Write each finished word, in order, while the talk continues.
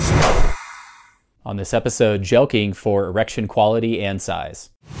On this episode, Jelqing for erection quality and size.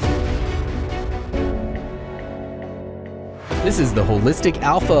 This is the Holistic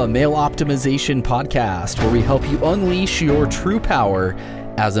Alpha Male Optimization Podcast, where we help you unleash your true power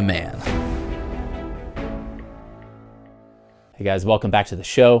as a man. Hey guys, welcome back to the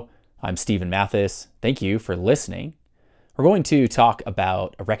show. I'm Stephen Mathis. Thank you for listening. We're going to talk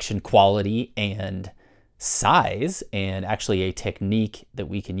about erection quality and size, and actually a technique that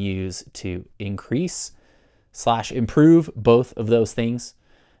we can use to increase/improve both of those things.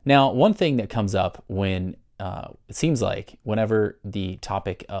 Now, one thing that comes up when it seems like whenever the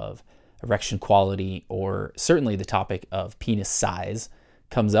topic of erection quality, or certainly the topic of penis size,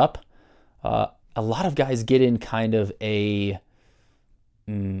 comes up, a lot of guys get in kind of a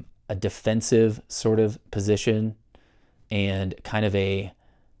defensive sort of position and kind of a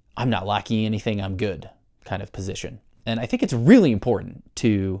I'm not lacking anything, I'm good kind of position. And I think it's really important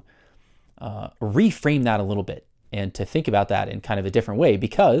to reframe that a little bit and to think about that in kind of a different way,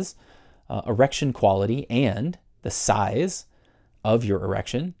 because erection quality and the size of your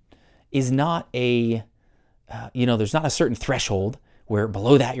erection is not there's not a certain threshold where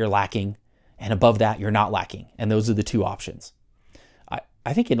below that you're lacking and above that you're not lacking. And those are the two options.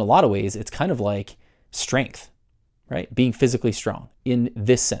 I think in a lot of ways, it's kind of like strength, right? Being physically strong in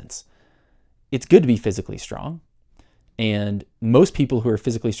this sense. It's good to be physically strong. And most people who are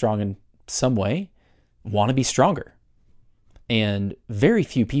physically strong in some way want to be stronger. And very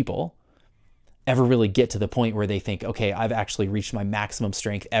few people ever really get to the point where they think, okay, I've actually reached my maximum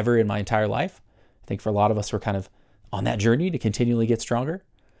strength ever in my entire life. I think for a lot of us, we're kind of on that journey to continually get stronger.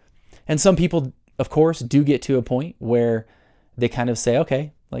 And some people, of course, do get to a point where they kind of say,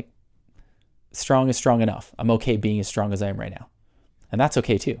 okay, like strong is strong enough. I'm okay being as strong as I am right now. And that's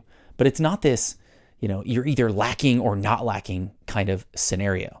okay too. But it's not this, you're either lacking or not lacking kind of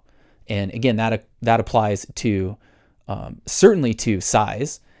scenario. And again, that applies to certainly to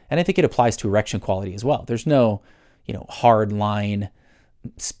size. And I think it applies to erection quality as well. There's no, hard line,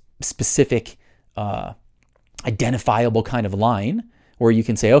 specific, identifiable kind of line where you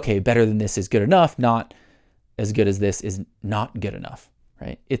can say, okay, better than this is good enough, not as good as this is not good enough,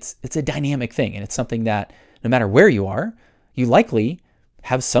 right? It's a dynamic thing. And it's something that no matter where you are, you likely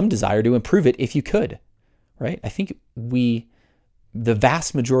have some desire to improve it if you could, right? I think the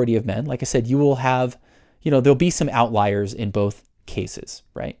vast majority of men, like I said, you will have, there'll be some outliers in both cases,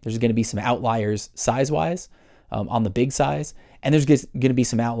 right? There's going to be some outliers size-wise on the big size, and there's going to be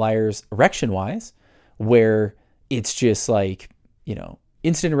some outliers erection-wise where it's just like,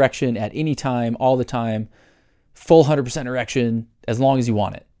 instant erection at any time, all the time, full 100% erection as long as you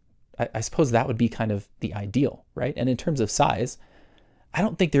want it. I suppose that would be kind of the ideal, right? And in terms of size, I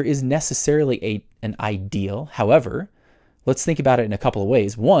don't think there is necessarily an ideal. However, let's think about it in a couple of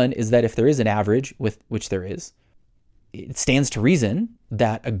ways. One is that if there is an average, with which there is, it stands to reason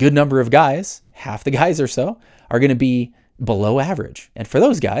that a good number of guys, half the guys or so, are going to be below average. And for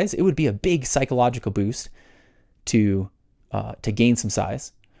those guys, it would be a big psychological boost to gain some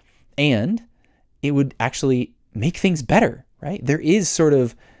size. And it would actually make things better, right? There is a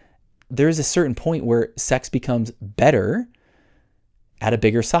certain point where sex becomes better at a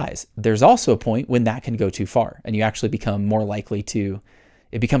bigger size. There's also a point when that can go too far and you actually become more likely to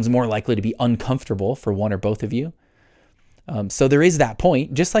be uncomfortable for one or both of you. So there is that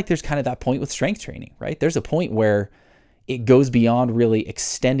point, just like there's kind of that point with strength training, right? There's a point where it goes beyond really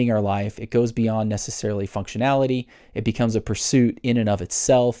extending our life. It goes beyond necessarily functionality. It becomes a pursuit in and of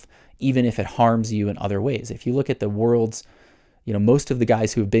itself, even if it harms you in other ways. If you look at the world's, most of the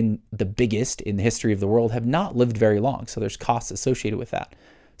guys who have been the biggest in the history of the world have not lived very long. So there's costs associated with that.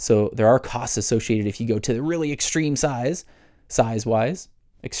 So there are costs associated if you go to the really extreme size-wise,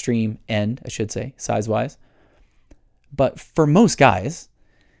 extreme end, I should say, size-wise. But for most guys,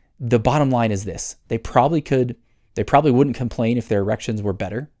 the bottom line is this. They probably wouldn't complain if their erections were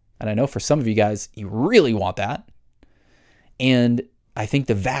better. And I know for some of you guys, you really want that. And I think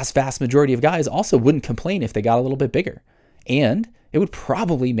the vast, vast majority of guys also wouldn't complain if they got a little bit bigger. And it would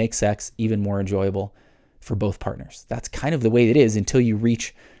probably make sex even more enjoyable for both partners. That's kind of the way it is until you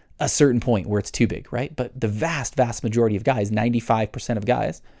reach a certain point where it's too big, right? But the vast, vast majority of guys, 95% of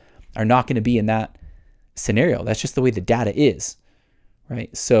guys, are not going to be in that scenario. That's just the way the data is,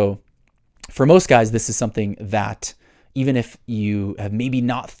 right? So for most guys, this is something that even if you have maybe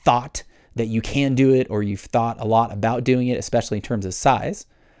not thought that you can do it, or you've thought a lot about doing it, especially in terms of size,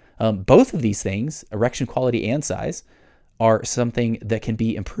 both of these things, erection quality and size, are something that can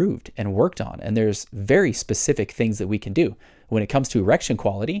be improved and worked on. And there's very specific things that we can do. When it comes to erection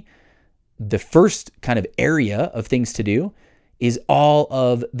quality, the first kind of area of things to do is all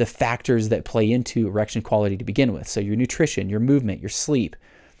of the factors that play into erection quality to begin with. So your nutrition, your movement, your sleep,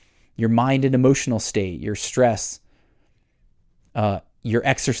 your mind and emotional state, your stress, your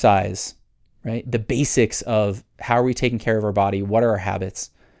exercise, right? The basics of how are we taking care of our body? What are our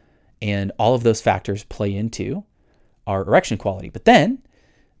habits? And all of those factors play into our erection quality. But then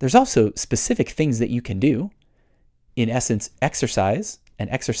there's also specific things that you can do, in essence, exercise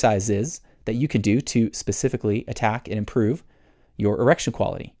and exercises that you can do to specifically attack and improve your erection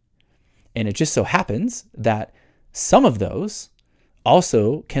quality. And it just so happens that some of those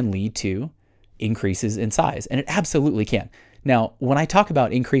also can lead to increases in size, and it absolutely can. Now, when I talk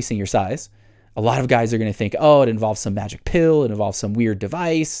about increasing your size, a lot of guys are going to think, oh, it involves some magic pill, it involves some weird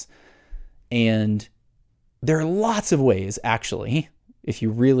device. And there are lots of ways, actually, if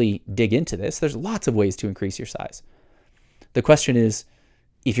you really dig into this, there's lots of ways to increase your size. The question is,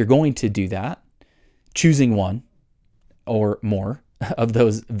 if you're going to do that, choosing one or more of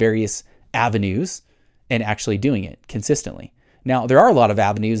those various avenues and actually doing it consistently. Now, there are a lot of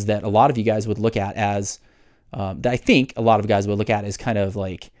avenues that a lot of you guys would look at as, that I think a lot of guys would look at as kind of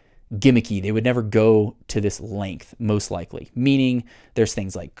like gimmicky. They would never go to this length, most likely. Meaning there's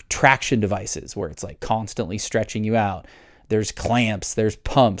things like traction devices where it's like constantly stretching you out. There's clamps, there's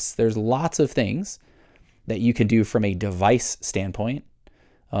pumps, there's lots of things that you can do from a device standpoint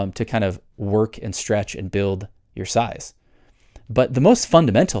to kind of work and stretch and build your size. But the most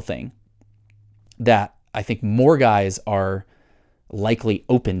fundamental thing that I think more guys are likely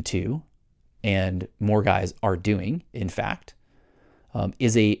open to, and more guys are doing, in fact,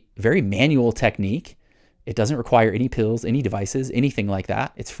 is a very manual technique. It doesn't require any pills, any devices, anything like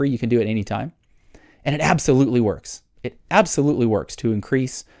that. It's free. You can do it anytime. And it absolutely works. It absolutely works to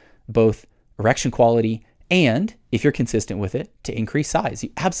increase both erection quality and, if you're consistent with it, to increase size.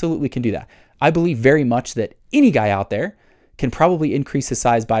 You absolutely can do that. I believe very much that any guy out there can probably increase his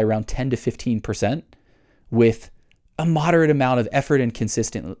size by around 10 to 15% with a moderate amount of effort and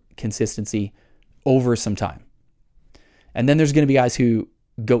consistency over some time. And then there's going to be guys who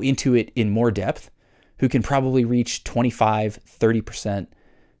go into it in more depth, who can probably reach 25, 30%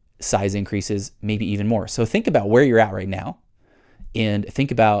 size increases, maybe even more. So think about where you're at right now and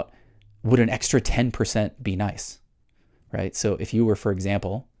think about, would an extra 10% be nice, right? So if you were, for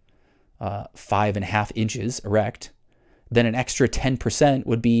example, 5.5 inches erect, then an extra 10%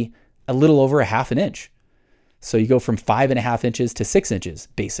 would be a little over a half an inch. So you go from 5.5 inches to 6 inches,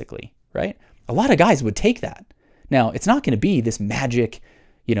 basically, right? A lot of guys would take that. Now, it's not going to be this magic,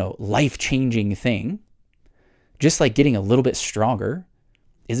 life-changing thing. Just like getting a little bit stronger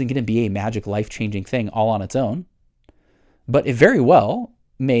isn't going to be a magic life-changing thing all on its own. But it very well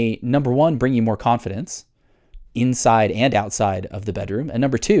may, number one, bring you more confidence inside and outside of the bedroom. And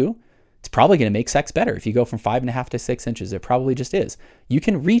number two, it's probably going to make sex better. If you go from 5.5 to 6 inches, it probably just is. You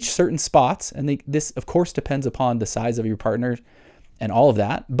can reach certain spots, and this, of course, depends upon the size of your partner and all of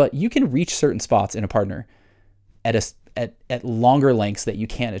that, but you can reach certain spots in a partner at longer lengths that you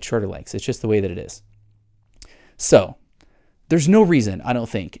can't at shorter lengths. It's just the way that it is. So there's no reason, I don't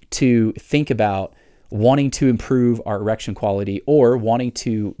think, to think about wanting to improve our erection quality or wanting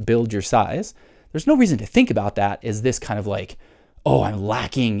to build your size. There's no reason to think about that as this kind of like, oh, I'm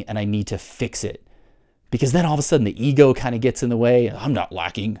lacking and I need to fix it. Because then all of a sudden the ego kind of gets in the way. I'm not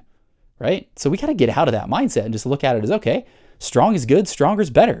lacking, right? So we got to get out of that mindset and just look at it as, okay, strong is good, stronger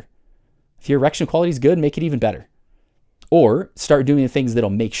is better. If your erection quality is good, make it even better. Or start doing the things that'll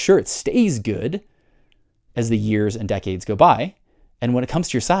make sure it stays good as the years and decades go by. And when it comes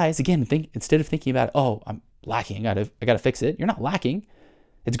to your size, again, instead of thinking about, oh, I'm lacking, I got to fix it. You're not lacking.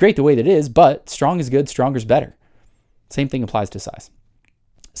 It's great the way that it is, but strong is good, stronger is better. Same thing applies to size.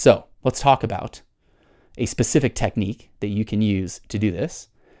 So let's talk about a specific technique that you can use to do this.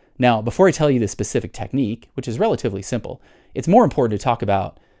 Now, before I tell you the specific technique, which is relatively simple, it's more important to talk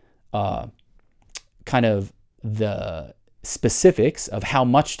about kind of the specifics of how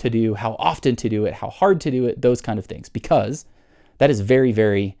much to do, how often to do it, how hard to do it, those kind of things, because that is very,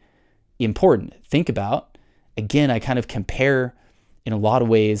 very important. Think about, again, I kind of compare in a lot of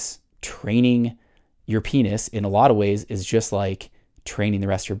ways, training your penis in a lot of ways is just like training the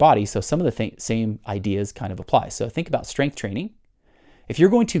rest of your body. So some of the same ideas kind of apply. So think about strength training. If you're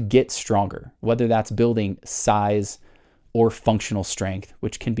going to get stronger, whether that's building size or functional strength,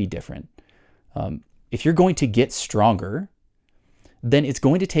 which can be different, if you're going to get stronger, then it's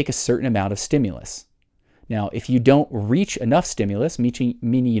going to take a certain amount of stimulus. Now, if you don't reach enough stimulus, meaning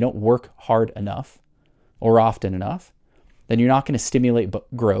you don't work hard enough or often enough, then you're not going to stimulate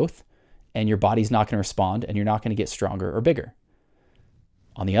growth and your body's not going to respond and you're not going to get stronger or bigger.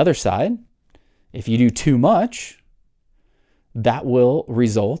 On the other side, if you do too much, that will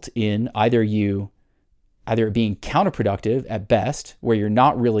result in either it being counterproductive at best, where you're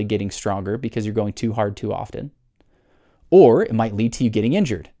not really getting stronger because you're going too hard too often, or it might lead to you getting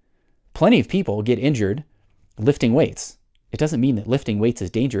injured. Plenty of people get injured lifting weights. It doesn't mean that lifting weights is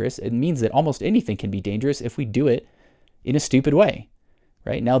dangerous. It means that almost anything can be dangerous if we do it in a stupid way,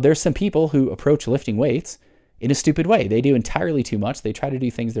 right? Now, there's some people who approach lifting weights in a stupid way. They do entirely too much. They try to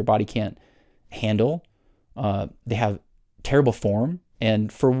do things their body can't handle. They have terrible form.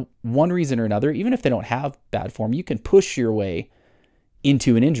 And for one reason or another, even if they don't have bad form, you can push your way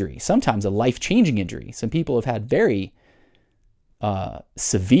into an injury, sometimes a life-changing injury. Some people have had very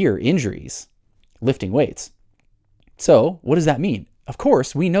severe injuries lifting weights. So what does that mean? Of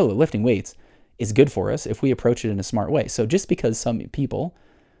course, we know that lifting weights is good for us if we approach it in a smart way. So just because some people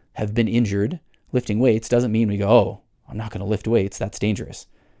have been injured lifting weights doesn't mean we go, oh, I'm not going to lift weights. That's dangerous.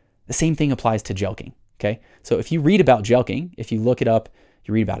 The same thing applies to Jelqing. Okay. So if you read about Jelqing, if you look it up,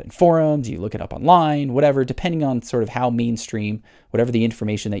 you read about it in forums, you look it up online, whatever, depending on sort of how mainstream, whatever the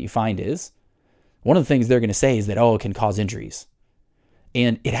information that you find is, one of the things they're going to say is that, oh, it can cause injuries.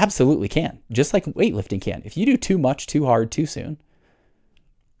 And it absolutely can, just like weightlifting can. If you do too much, too hard, too soon,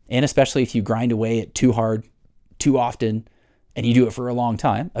 and especially if you grind away at too hard, too often, and you do it for a long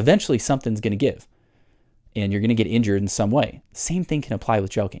time, eventually something's going to give and you're going to get injured in some way. Same thing can apply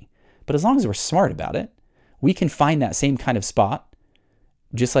with Jelqing. But as long as we're smart about it, we can find that same kind of spot,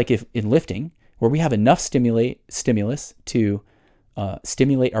 just like if in lifting, where we have enough stimulus to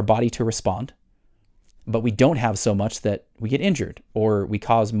stimulate our body to respond, but we don't have so much that we get injured or we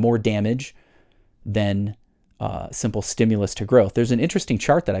cause more damage than simple stimulus to growth. There's an interesting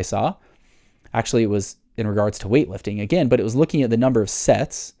chart that I saw. Actually, it was in regards to weightlifting again, but it was looking at the number of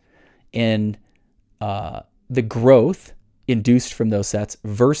sets and the growth induced from those sets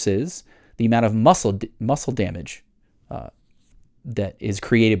versus the amount of muscle damage that is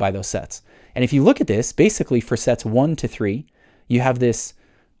created by those sets. And if you look at this, basically for sets 1 to 3, you have this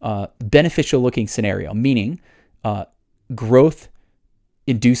beneficial looking scenario, meaning growth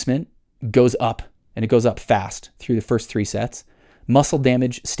inducement goes up and it goes up fast through the first 3 sets. Muscle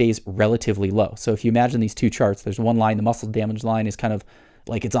damage stays relatively low. So if you imagine these two charts, there's one line, the muscle damage line is kind of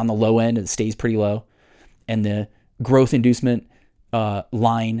like it's on the low end, it stays pretty low. And the growth inducement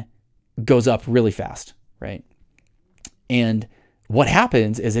line goes up really fast, right? And what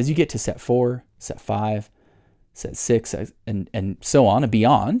happens is as you get to set 4, set 5, set 6, and so on and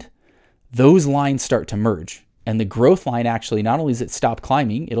beyond, those lines start to merge. And the growth line actually, not only does it stop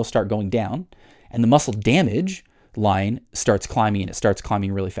climbing, it'll start going down. And the muscle damage line starts climbing, and it starts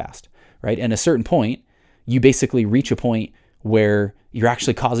climbing really fast, right? And at a certain point, you basically reach a point where you're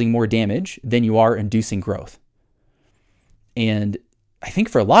actually causing more damage than you are inducing growth. And I think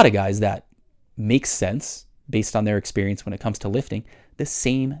for a lot of guys that makes sense based on their experience when it comes to lifting. The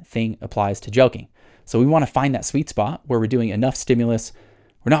same thing applies to Jelqing. So we want to find that sweet spot where we're doing enough stimulus.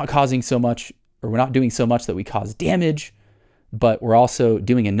 We're not causing so much, or we're not doing so much that we cause damage, but we're also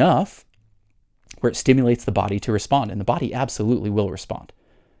doing enough where it stimulates the body to respond. And the body absolutely will respond.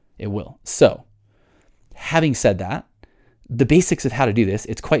 It will. So having said that, the basics of how to do this,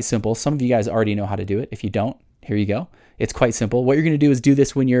 it's quite simple. Some of you guys already know how to do it. If you don't, here you go. It's quite simple. What you're going to do is do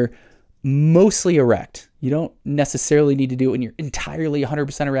this when you're mostly erect. You don't necessarily need to do it when you're entirely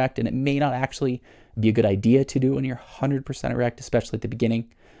 100% erect, and it may not actually be a good idea to do it when you're 100% erect, especially at the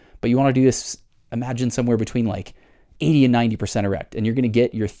beginning. But you want to do this, imagine somewhere between like 80 and 90% erect, and you're going to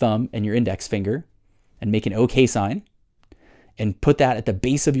get your thumb and your index finger and make an OK sign and put that at the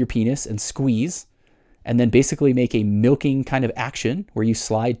base of your penis and squeeze, and then basically make a milking kind of action where you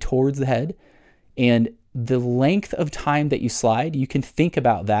slide towards the head. And the length of time that you slide, you can think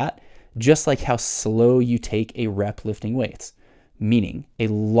about that just like how slow you take a rep lifting weights, meaning a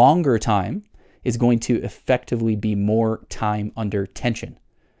longer time is going to effectively be more time under tension.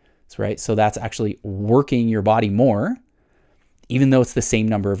 That's right. So that's actually working your body more, even though it's the same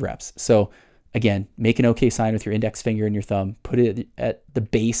number of reps. So again, make an OK sign with your index finger and your thumb, put it at the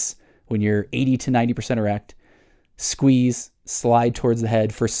base when you're 80 to 90% erect, squeeze, slide towards the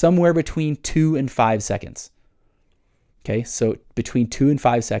head for somewhere between 2 and 5 seconds. Okay, so between 2 and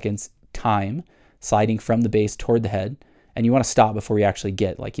 5 seconds time sliding from the base toward the head, and you want to stop before you actually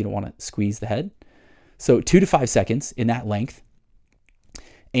get, like, you don't want to squeeze the head. So 2 to 5 seconds in that length.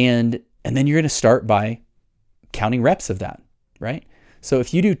 And then you're going to start by counting reps of that, right? So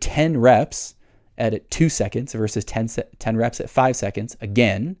if you do 10 reps at 2 seconds versus 10 reps at 5 seconds,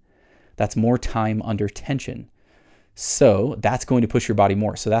 again, that's more time under tension. So that's going to push your body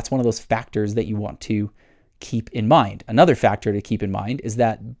more. So that's one of those factors that you want to keep in mind. Another factor to keep in mind is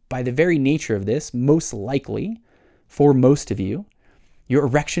that by the very nature of this, most likely for most of you, your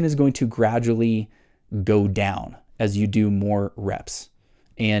erection is going to gradually go down as you do more reps.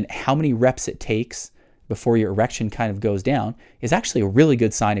 And how many reps it takes before your erection kind of goes down is actually a really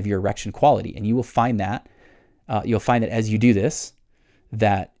good sign of your erection quality. And you will find that as you do this,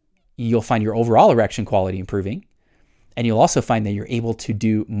 that you'll find your overall erection quality improving. And you'll also find that you're able to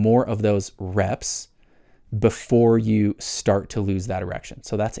do more of those reps before you start to lose that erection.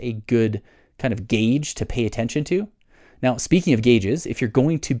 So that's a good kind of gauge to pay attention to. Now, speaking of gauges, if you're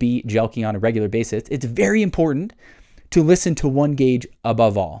going to be jelqing on a regular basis, it's very important to listen to one gauge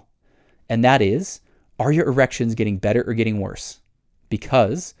above all. And that is, are your erections getting better or getting worse?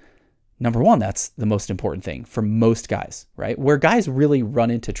 Because number one, that's the most important thing for most guys, right? Where guys really run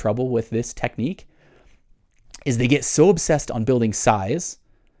into trouble with this technique is they get so obsessed on building size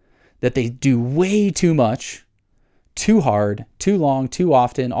that they do way too much, too hard, too long, too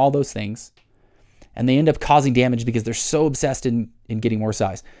often, all those things. And they end up causing damage because they're so obsessed in getting more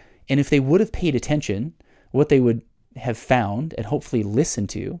size. And if they would have paid attention, what they would have found and hopefully listened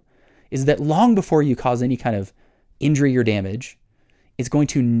to is that long before you cause any kind of injury or damage, it's going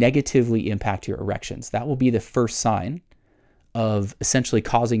to negatively impact your erections. That will be the first sign of essentially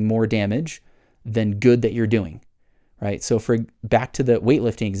causing more damage than good that you're doing, right? So back to the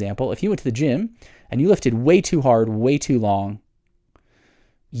weightlifting example, if you went to the gym and you lifted way too hard, way too long,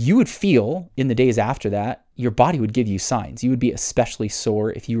 you would feel in the days after that, your body would give you signs. You would be especially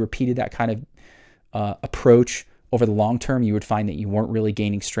sore. If you repeated that kind of approach over the long term, you would find that you weren't really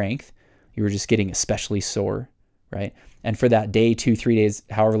gaining strength. You were just getting especially sore, right? And for that day, 2-3 days,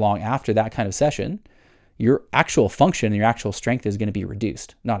 however long after that kind of session, your actual function and your actual strength is going to be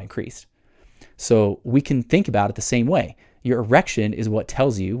reduced, not increased. So we can think about it the same way. Your erection is what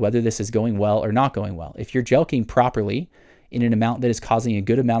tells you whether this is going well or not going well. If you're jelqing properly in an amount that is causing a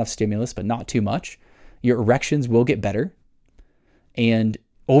good amount of stimulus, but not too much, your erections will get better. And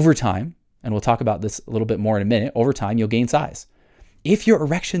over time, and we'll talk about this a little bit more in a minute, over time, you'll gain size. If your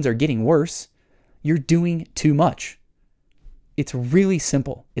erections are getting worse, you're doing too much. It's really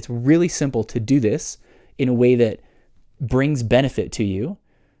simple. It's really simple to do this in a way that brings benefit to you,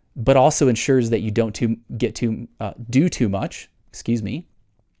 but also ensures that you don't do too much,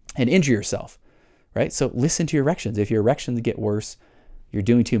 and injure yourself, right? So listen to your erections. If your erections get worse, you're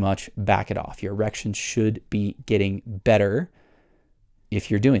doing too much, back it off. Your erections should be getting better if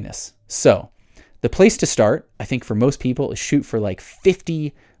you're doing this. So the place to start, I think for most people, is shoot for like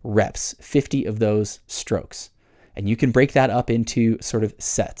 50 reps, 50 of those strokes. And you can break that up into sort of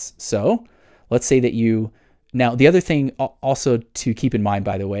sets. So let's say that now the other thing also to keep in mind,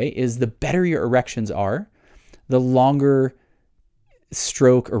 by the way, is the better your erections are, the longer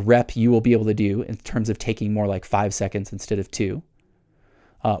stroke or rep you will be able to do in terms of taking more like 5 seconds instead of 2.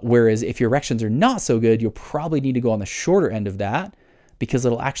 Whereas if your erections are not so good, you'll probably need to go on the shorter end of that because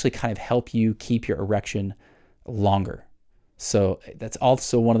it'll actually kind of help you keep your erection longer. So that's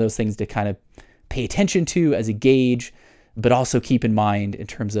also one of those things to kind of pay attention to as a gauge, but also keep in mind in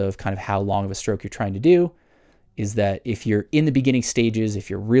terms of kind of how long of a stroke you're trying to do, is that if you're in the beginning stages, if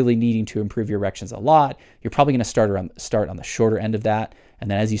you're really needing to improve your erections a lot, you're probably going to start on the shorter end of that.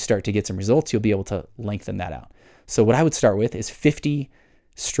 And then as you start to get some results, you'll be able to lengthen that out. So what I would start with is 50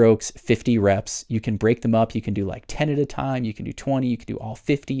 strokes, 50 reps. You can break them up. You can do like 10 at a time. You can do 20. You can do all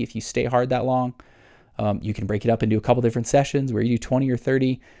 50 if you stay hard that long. You can break it up into a couple different sessions where you do 20 or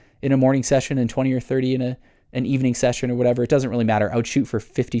 30 in a morning session and 20 or 30 in an evening session or whatever. It doesn't really matter. I would shoot for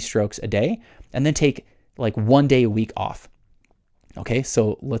 50 strokes a day and then take like 1 day a week off. Okay,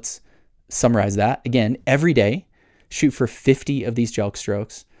 so let's summarize that. Again, every day, shoot for 50 of these jelq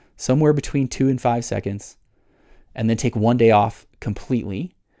strokes, somewhere between 2 and 5 seconds, and then take 1 day off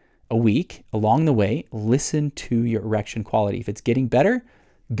completely a week. Along the way, listen to your erection quality. If it's getting better,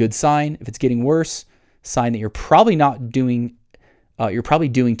 good sign. If it's getting worse, sign that you're probably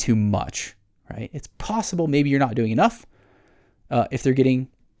doing too much, right? It's possible maybe you're not doing enough. If they're getting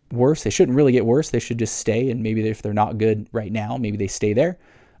worse, they shouldn't really get worse. They should just stay. And maybe if they're not good right now, maybe they stay there.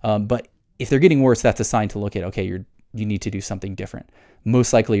 But if they're getting worse, that's a sign to look at, okay, you need to do something different.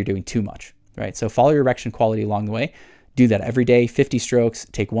 Most likely you're doing too much, right? So follow your erection quality along the way. Do that every day, 50 strokes,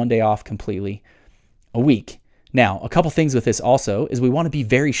 take 1 day off completely a week. Now, a couple things with this also is we want to be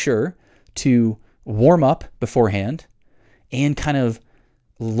very sure to warm up beforehand and kind of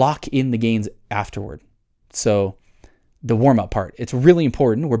lock in the gains afterward. So the warm-up part, it's really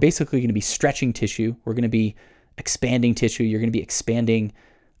important. We're basically going to be stretching tissue. We're going to be expanding tissue. You're going to be expanding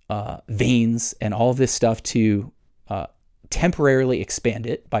veins and all of this stuff to temporarily expand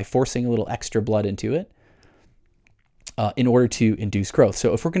it by forcing a little extra blood into it. in order to induce growth.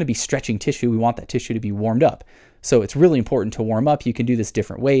 So if we're going to be stretching tissue, we want that tissue to be warmed up. So it's really important to warm up. You can do this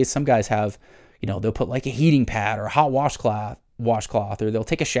different ways. Some guys have, they'll put like a heating pad or a hot washcloth, or they'll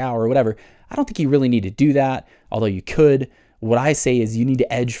take a shower or whatever. I don't think you really need to do that, although you could. What I say is you need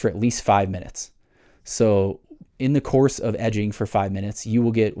to edge for at least 5 minutes. So in the course of edging for 5 minutes, you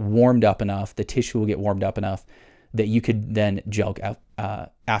will get warmed up enough, the tissue will get warmed up enough that you could then jelq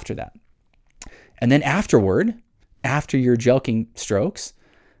after that. And then after your jelqing strokes,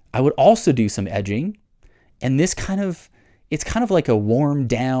 I would also do some edging. And it's kind of like a warm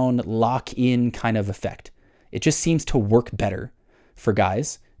down, lock in kind of effect. It just seems to work better for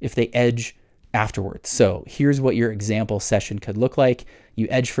guys if they edge afterwards. So here's what your example session could look like. You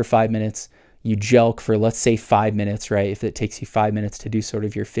edge for 5 minutes, you jelq for, let's say, 5 minutes, right? If it takes you 5 minutes to do sort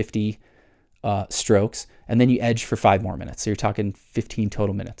of your 50 strokes, and then you edge for 5 more minutes. So you're talking 15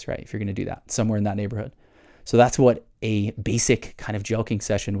 total minutes, right? If you're going to do that, somewhere in that neighborhood. So that's what a basic kind of jelqing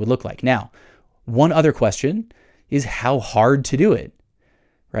session would look like. Now, one other question is how hard to do it,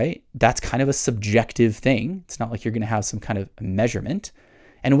 right? That's kind of a subjective thing. It's not like you're going to have some kind of measurement.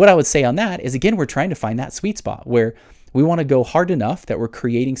 And what I would say on that is, again, we're trying to find that sweet spot where we want to go hard enough that we're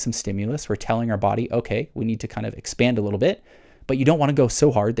creating some stimulus. We're telling our body, okay, we need to kind of expand a little bit, but you don't want to go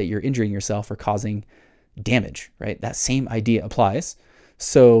so hard that you're injuring yourself or causing damage, right? That same idea applies.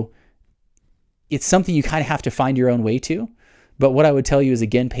 So it's something you kind of have to find your own way to. But what I would tell you is,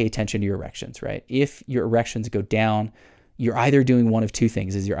 again, pay attention to your erections, right? If your erections go down, you're either doing one of two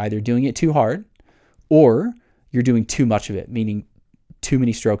things. You're either doing it too hard, or you're doing too much of it, meaning too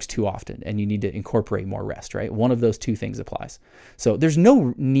many strokes too often, and you need to incorporate more rest, right? One of those two things applies. So there's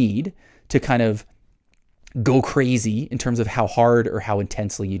no need to kind of go crazy in terms of how hard or how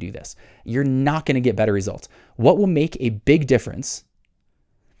intensely you do this. You're not going to get better results. What will make a big difference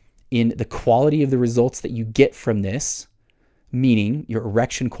in the quality of the results that you get from this, meaning your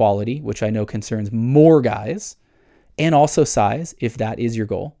erection quality, which I know concerns more guys, and also size, if that is your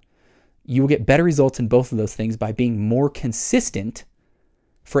goal, you will get better results in both of those things by being more consistent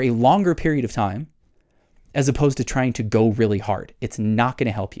for a longer period of time, as opposed to trying to go really hard. It's not going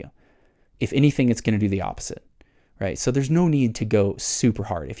to help you. If anything, it's going to do the opposite, right? So there's no need to go super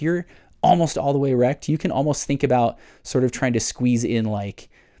hard. If you're almost all the way erect, you can almost think about sort of trying to squeeze in like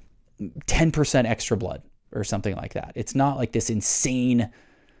 10% extra blood or something like that. It's not like this insane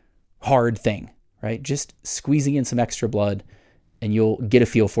hard thing, right? Just squeezing in some extra blood, and you'll get a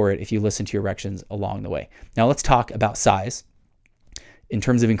feel for it if you listen to your erections along the way. Now let's talk about size. In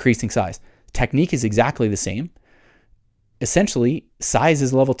terms of increasing size, technique is exactly the same. Essentially, size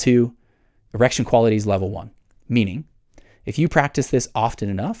is level 2, erection quality is level 1. Meaning, if you practice this often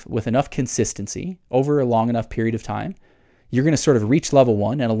enough, with enough consistency over a long enough period of time, you're going to sort of reach level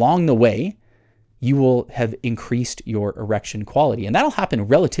 1, and along the way, you will have increased your erection quality. And that'll happen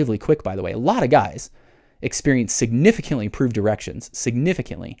relatively quick, by the way. A lot of guys experience significantly improved erections,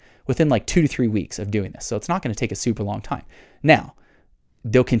 significantly, within like 2 to 3 weeks of doing this. So it's not going to take a super long time. Now,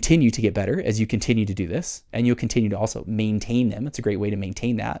 they'll continue to get better as you continue to do this, and you'll continue to also maintain them. It's a great way to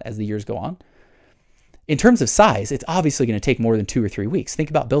maintain that as the years go on. In terms of size, it's obviously going to take more than 2 or 3 weeks. Think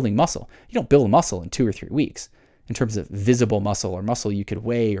about building muscle. You don't build a muscle in 2 or 3 weeks in terms of visible muscle or muscle you could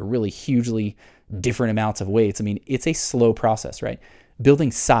weigh or really hugely different amounts of weights. I mean, it's a slow process, right?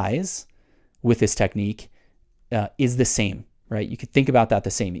 Building size with this technique is the same, right? You could think about that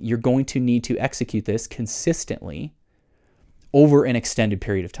the same. You're going to need to execute this consistently over an extended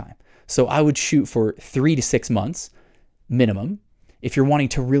period of time. So I would shoot for 3 to 6 months minimum if you're wanting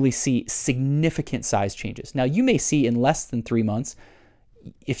to really see significant size changes. Now, you may see in less than 3 months,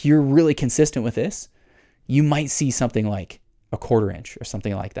 if you're really consistent with this, you might see something like a 1/4 inch or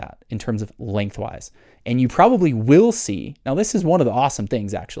something like that in terms of lengthwise. And you probably will see, now this is one of the awesome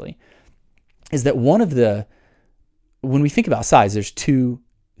things actually, is that when we think about size, there's two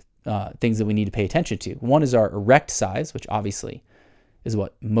things that we need to pay attention to. One is our erect size, which obviously is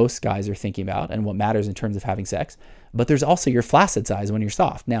what most guys are thinking about and what matters in terms of having sex. But there's also your flaccid size when you're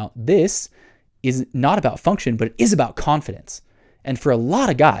soft. Now, this is not about function, but it is about confidence. And for a lot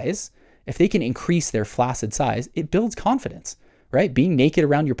of guys, if they can increase their flaccid size, it builds confidence, right? Being naked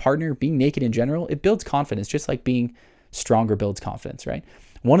around your partner, being naked in general, it builds confidence, just like being stronger builds confidence, right?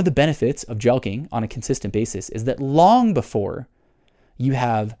 One of the benefits of jelqing on a consistent basis is that long before you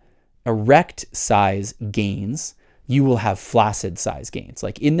have erect size gains, you will have flaccid size gains.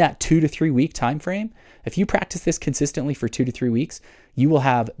 Like in that 2 to 3 week time frame, if you practice this consistently for 2 to 3 weeks, you will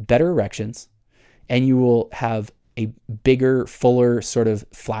have better erections and you will have a bigger, fuller sort of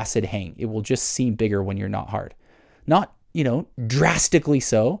flaccid hang. It will just seem bigger when you're not hard. Not, drastically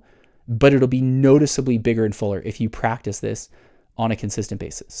so, but it'll be noticeably bigger and fuller if you practice this on a consistent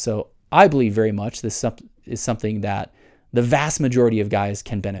basis. So I believe very much this is something that the vast majority of guys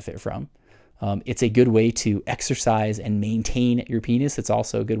can benefit from. It's a good way to exercise and maintain your penis. It's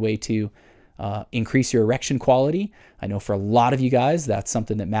also a good way to increase your erection quality. I know for a lot of you guys, that's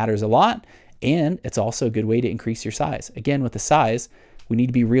something that matters a lot. And it's also a good way to increase your size. Again, with the size, we need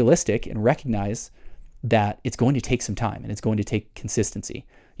to be realistic and recognize that it's going to take some time and it's going to take consistency.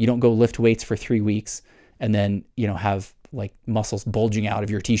 You don't go lift weights for 3 weeks and then, have like muscles bulging out of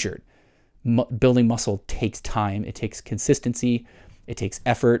your t-shirt. Building muscle takes time. It takes consistency. It takes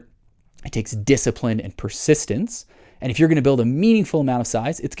effort. It takes discipline and persistence. And if you're going to build a meaningful amount of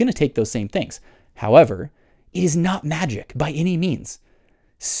size, it's going to take those same things. However, it is not magic by any means.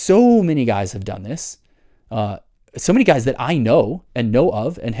 So many guys have done this. So many guys that I know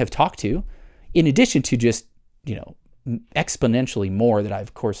of and have talked to, in addition to just, exponentially more that I,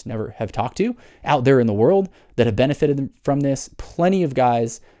 of course, never have talked to out there in the world that have benefited from this. Plenty of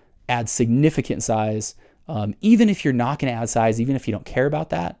guys add significant size. Even if you're not going to add size, even if you don't care about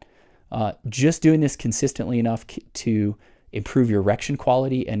that, just doing this consistently enough to improve your erection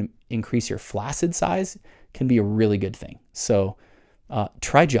quality and increase your flaccid size can be a really good thing. So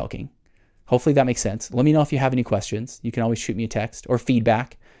try Jelqing. Hopefully that makes sense. Let me know if you have any questions. You can always shoot me a text or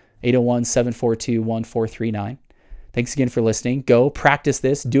feedback, 801-742-1439. Thanks again for listening. Go practice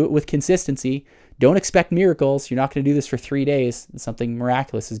this. Do it with consistency. Don't expect miracles. You're not going to do this for 3 days. Something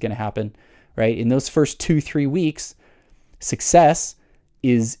miraculous is going to happen, right? In those first 2-3 weeks, success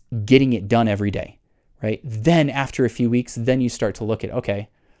is getting it done every day, right? Then after a few weeks, then you start to look at, okay,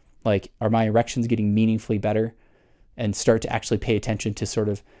 like, are my erections getting meaningfully better, and start to actually pay attention to sort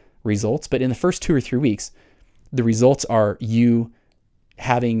of results. But in the first 2 or 3 weeks, the results are you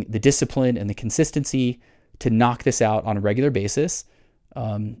having the discipline and the consistency to knock this out on a regular basis,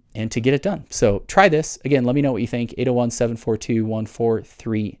 and to get it done. So try this. Again, let me know what you think,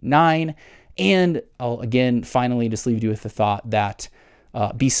 801-742-1439. And I'll, again, finally just leave you with the thought that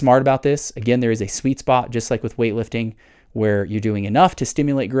be smart about this. Again, there is a sweet spot, just like with weightlifting, where you're doing enough to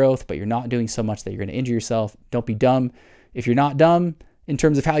stimulate growth, but you're not doing so much that you're going to injure yourself. Don't be dumb. If you're not dumb in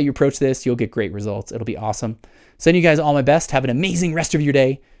terms of how you approach this, you'll get great results. It'll be awesome. Sending you guys all my best. Have an amazing rest of your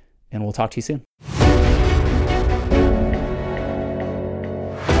day, and we'll talk to you soon.